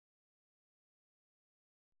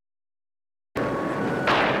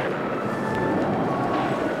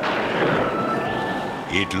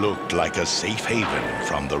It looked like a safe haven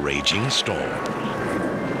from the raging storm.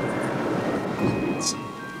 It's an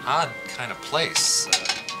odd kind of place.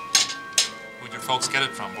 Where'd your folks get it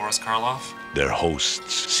from, Boris Karloff? Their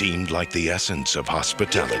hosts seemed like the essence of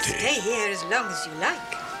hospitality. You can stay here as long as you like.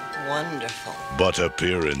 Wonderful. But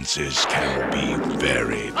appearances can be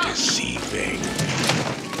very deceiving.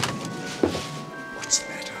 What's the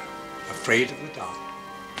matter? Afraid of the dark?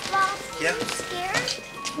 Rolfe, are you scared?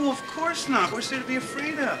 Oh, of course not. What's there to be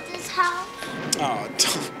afraid of? This house? Oh,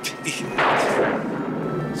 don't be.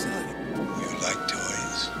 Son, you like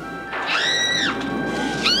toys?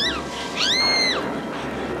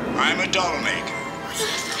 I'm a doll maker.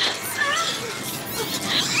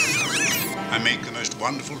 I make the most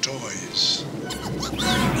wonderful toys.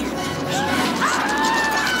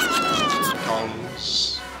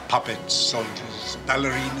 Dolls, puppets, soldiers,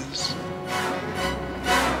 ballerinas.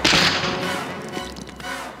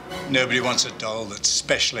 Nobody wants a doll that's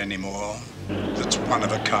special anymore, that's one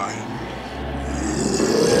of a kind.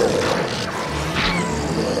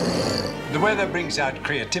 The weather brings out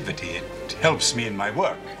creativity. It helps me in my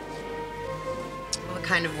work. What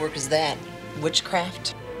kind of work is that?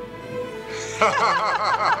 Witchcraft?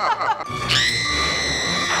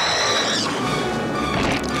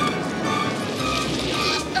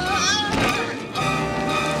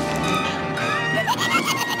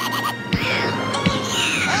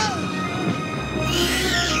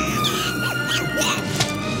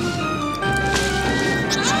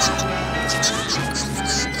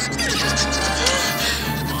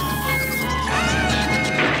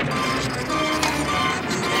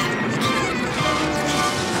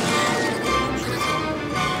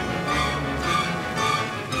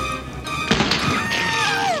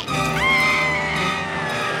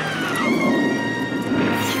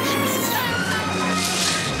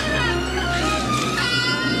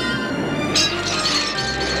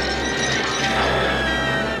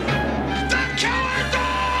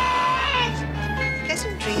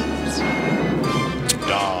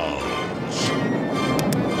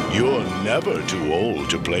 Never too old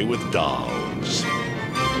to play with dolls.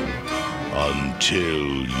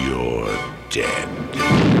 Until you're dead.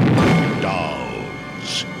 Dolls.